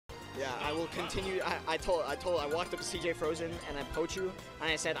Yeah, I will continue. I walked up to CJ Frozen and I Pochu,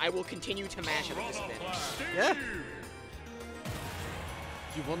 and I said I will continue to mash at a disadvantage. Yeah.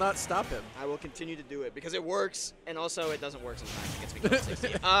 You will not stop him. I will continue to do it because it works, and also it doesn't work sometimes. It gets me killed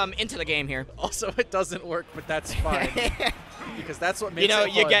 60. Into the game here. Also, it doesn't work, but that's fine because that's what makes it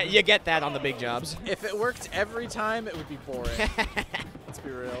fun. you get that on the big jobs. If it worked every time, it would be boring. Let's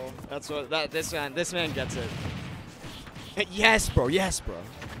be real. That's what this man gets it. Yes, bro. Yes, bro.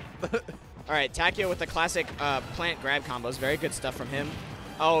 All right, Takio with the classic plant grab combos. Very good stuff from him.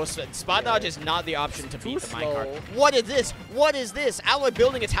 Oh, spot dodge is not the option to beat the minecart. What is this? What is this? Alloy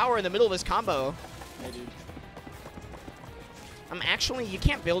building a tower in the middle of his combo. Hey, dude. Actually, you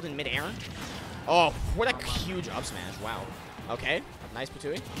can't build in midair. Oh, what a huge up smash. Wow. Okay, nice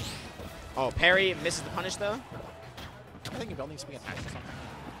Patui. Oh, parry misses the punish, though. I think your building needs to be attached to something.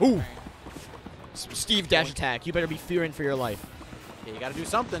 Ooh. Steve dash attack. You better be fearing for your life. Yeah, you got to do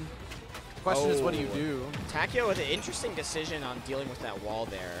something. Question is, what do you do? Takio with an interesting decision on dealing with that wall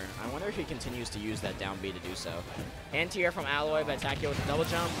there. I wonder if he continues to use that down B to do so. Anti-air from Alloy, but Takio with the double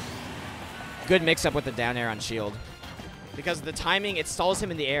jump. Good mix-up with the down air on shield. Because the timing, it stalls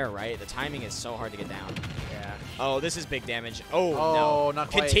him in the air, right? The timing is so hard to get down. Yeah. Oh, this is big damage. Oh, no. Not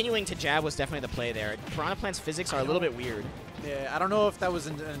quite. Continuing to jab was definitely the play there. Piranha Plant's physics are a little bit weird. Yeah, I don't know if that was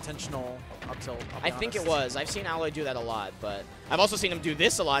an intentional up tilt. I think it was. I've seen Alloy do that a lot, but I've also seen him do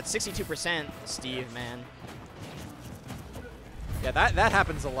this a lot. 62%, Steve, man. Yeah, that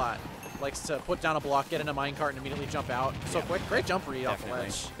happens a lot. Likes to put down a block, get in a minecart, and immediately jump out. So quick. Great jump read off the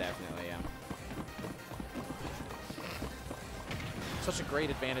ledge. Definitely, yeah. Such a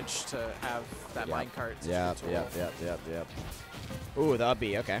great advantage to have that minecart. Yep. Ooh, the up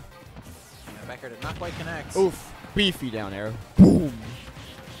B, okay. Yeah, back air did not quite connect. Oof. Beefy down air. Boom.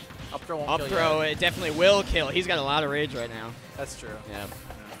 Up throw won't Up kill throw, yet. It definitely will kill. He's got a lot of rage right now. That's true. Yeah.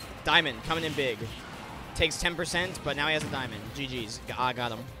 Diamond coming in big. Takes 10%, but now he has a diamond. GG's. Got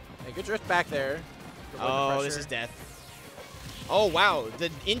him. Hey, good drift back there. Oh, this is death. Oh, wow. The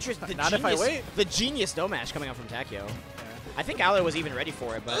genius no mash coming out from Takio. Yeah. I think Alloy was even ready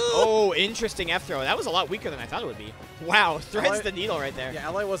for it, but oh, interesting F throw. That was a lot weaker than I thought it would be. Wow, threads the needle right there. Yeah,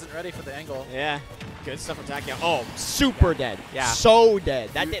 Alloy wasn't ready for the angle. Yeah, good stuff from Takio. Oh, super dead. Yeah, so dead.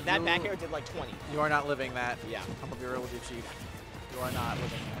 That back air did like 20. You are not living that. Yeah, I'm gonna be real with you, Chief. You are not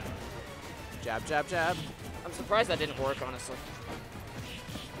living that. Jab, jab, jab. I'm surprised that didn't work, honestly.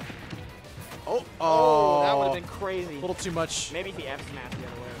 Oh, that would have been crazy. A little too much. Maybe he F smashed the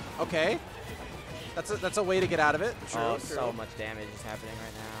other way. Okay. That's a way to get out of it. True, Oh, true. so much damage is happening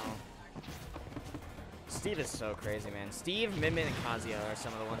right now. Steve is so crazy, man. Steve, Mimmin, and Kazuya are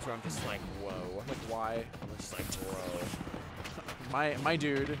some of the ones where I'm just like, whoa. Like, why? I'm just like, whoa. My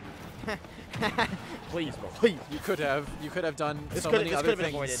dude. Please, bro. Please. You could have done This so could many have other been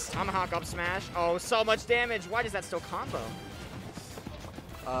things. avoided. Tomahawk up smash. Oh, so much damage. Why does that still combo?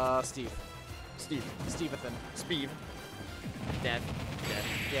 Steve. Stevethan. Steve. Dead.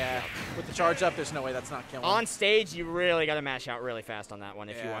 Yeah. With the charge up, there's no way that's not killing. On stage, you really got to mash out really fast on that one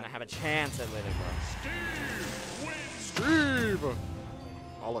if you want to have a chance at living, bro. Steve!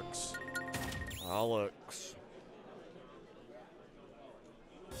 Alex.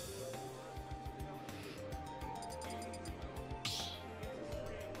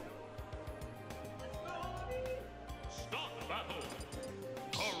 Stop battle.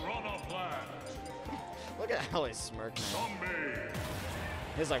 Piranha Plant. Look at how he smirked, man. Zombie.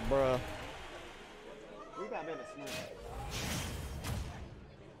 He's like, bruh. We got a bit of a smirk.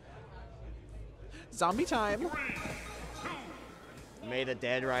 Zombie time. May the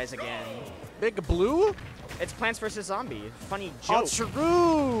dead rise again. Big blue? It's Plants vs. Zombie. Funny joke. Oh,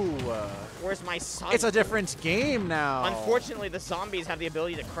 true. Where's my son? It's a different game now. Unfortunately, the zombies have the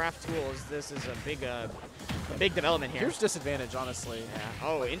ability to craft tools. This is a big development here. Here's disadvantage, honestly. Yeah.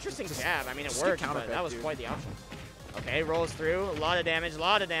 Oh, interesting jab. I mean, it Just worked, get counter but pick, that was dude. quite the option. Okay, rolls through. A lot of damage.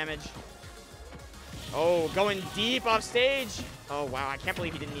 Oh, going deep off stage. Oh, wow. I can't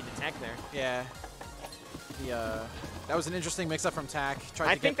believe he didn't need the tech there. Yeah. That was an interesting mix-up from Tak.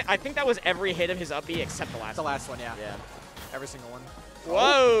 I think that was every hit of his up B except the last one. The last one, yeah. Yeah. Every single one.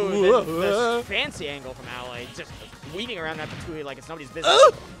 Whoa! The fancy angle from Alloy, just weaving around that Patui like it's nobody's business.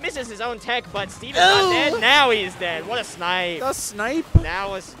 Misses his own tech, but Steven's not dead. Now he's dead. What a snipe! The snipe.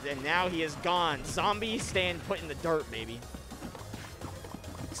 Now he is gone. Zombie staying put in the dirt, baby.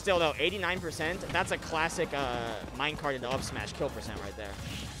 Still though, 89%. That's a classic minecart into up smash kill percent right there.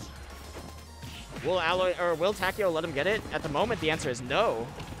 Will Takio let him get it? At the moment, the answer is no.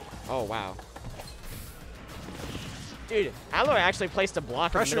 Oh wow. Dude, Alloy actually placed a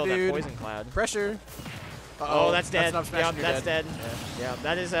block Pressure, in the middle dude. of that poison cloud. Pressure. Oh, that's dead. That's an up smash Yep, and you're that's dead. Yeah,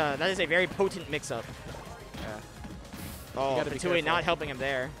 that is a very potent mix-up. Yeah. Oh, gotta be Fatui careful. not helping him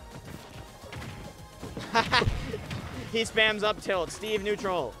there. He spams up tilt. Steve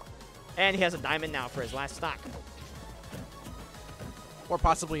neutral. And he has a diamond now for his last stock. Or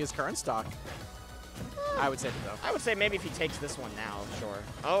possibly his current stock. I would say though. I would say maybe if he takes this one now, sure.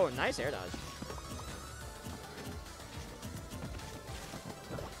 Oh, nice air dodge.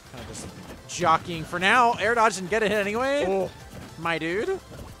 Kind of just jockeying for now. Air dodge didn't get a hit anyway. Oh. My dude.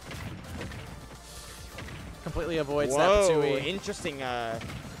 Completely avoids that Whoa, Fatui. interesting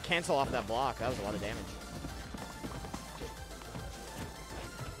cancel off that block. That was a lot of damage.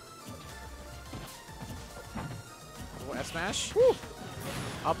 F smash. Whew.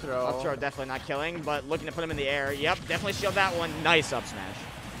 Up throw. Up throw definitely not killing, but looking to put him in the air. Yep, definitely shield that one. Nice up smash.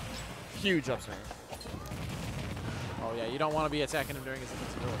 Huge up smash. Oh yeah, you don't want to be attacking him during his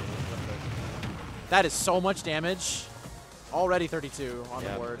invincibility. That is so much damage. Already 32 on the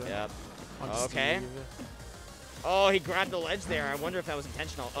board. Yep. On Okay. Steve. Oh, he grabbed the ledge there. I wonder if that was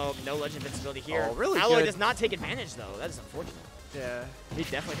intentional. Oh, no ledge invincibility here. Oh, really Alloy good. does not take advantage, though. That is unfortunate. Yeah. He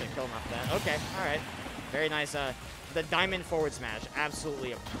definitely could kill him after that. Okay, all right. Very nice. The diamond forward smash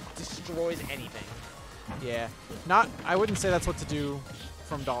absolutely destroys anything. Yeah. Not. I wouldn't say that's what to do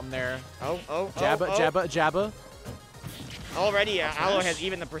from Dalton there. Oh. Jabba, Jabba, Jabba. Already, Up Alloy smash. has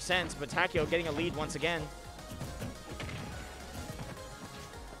even the percents, but Takio getting a lead once again.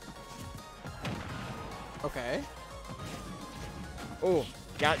 Okay. Oh,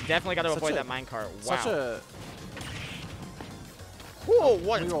 definitely got to Such avoid a- that minecart. Wow. Such a. Whoa,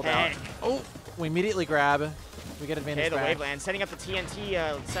 what We a rolled out. tag. Oh, we immediately grab. We get advantage Okay, the back. Waveland setting up the TNT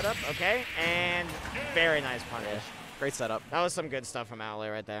setup. Okay, and very nice punish. Yeah. Great setup. That was some good stuff from Alloy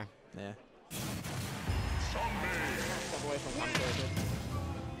right there. Yeah. Step away from commentary.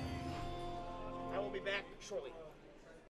 I will be back shortly.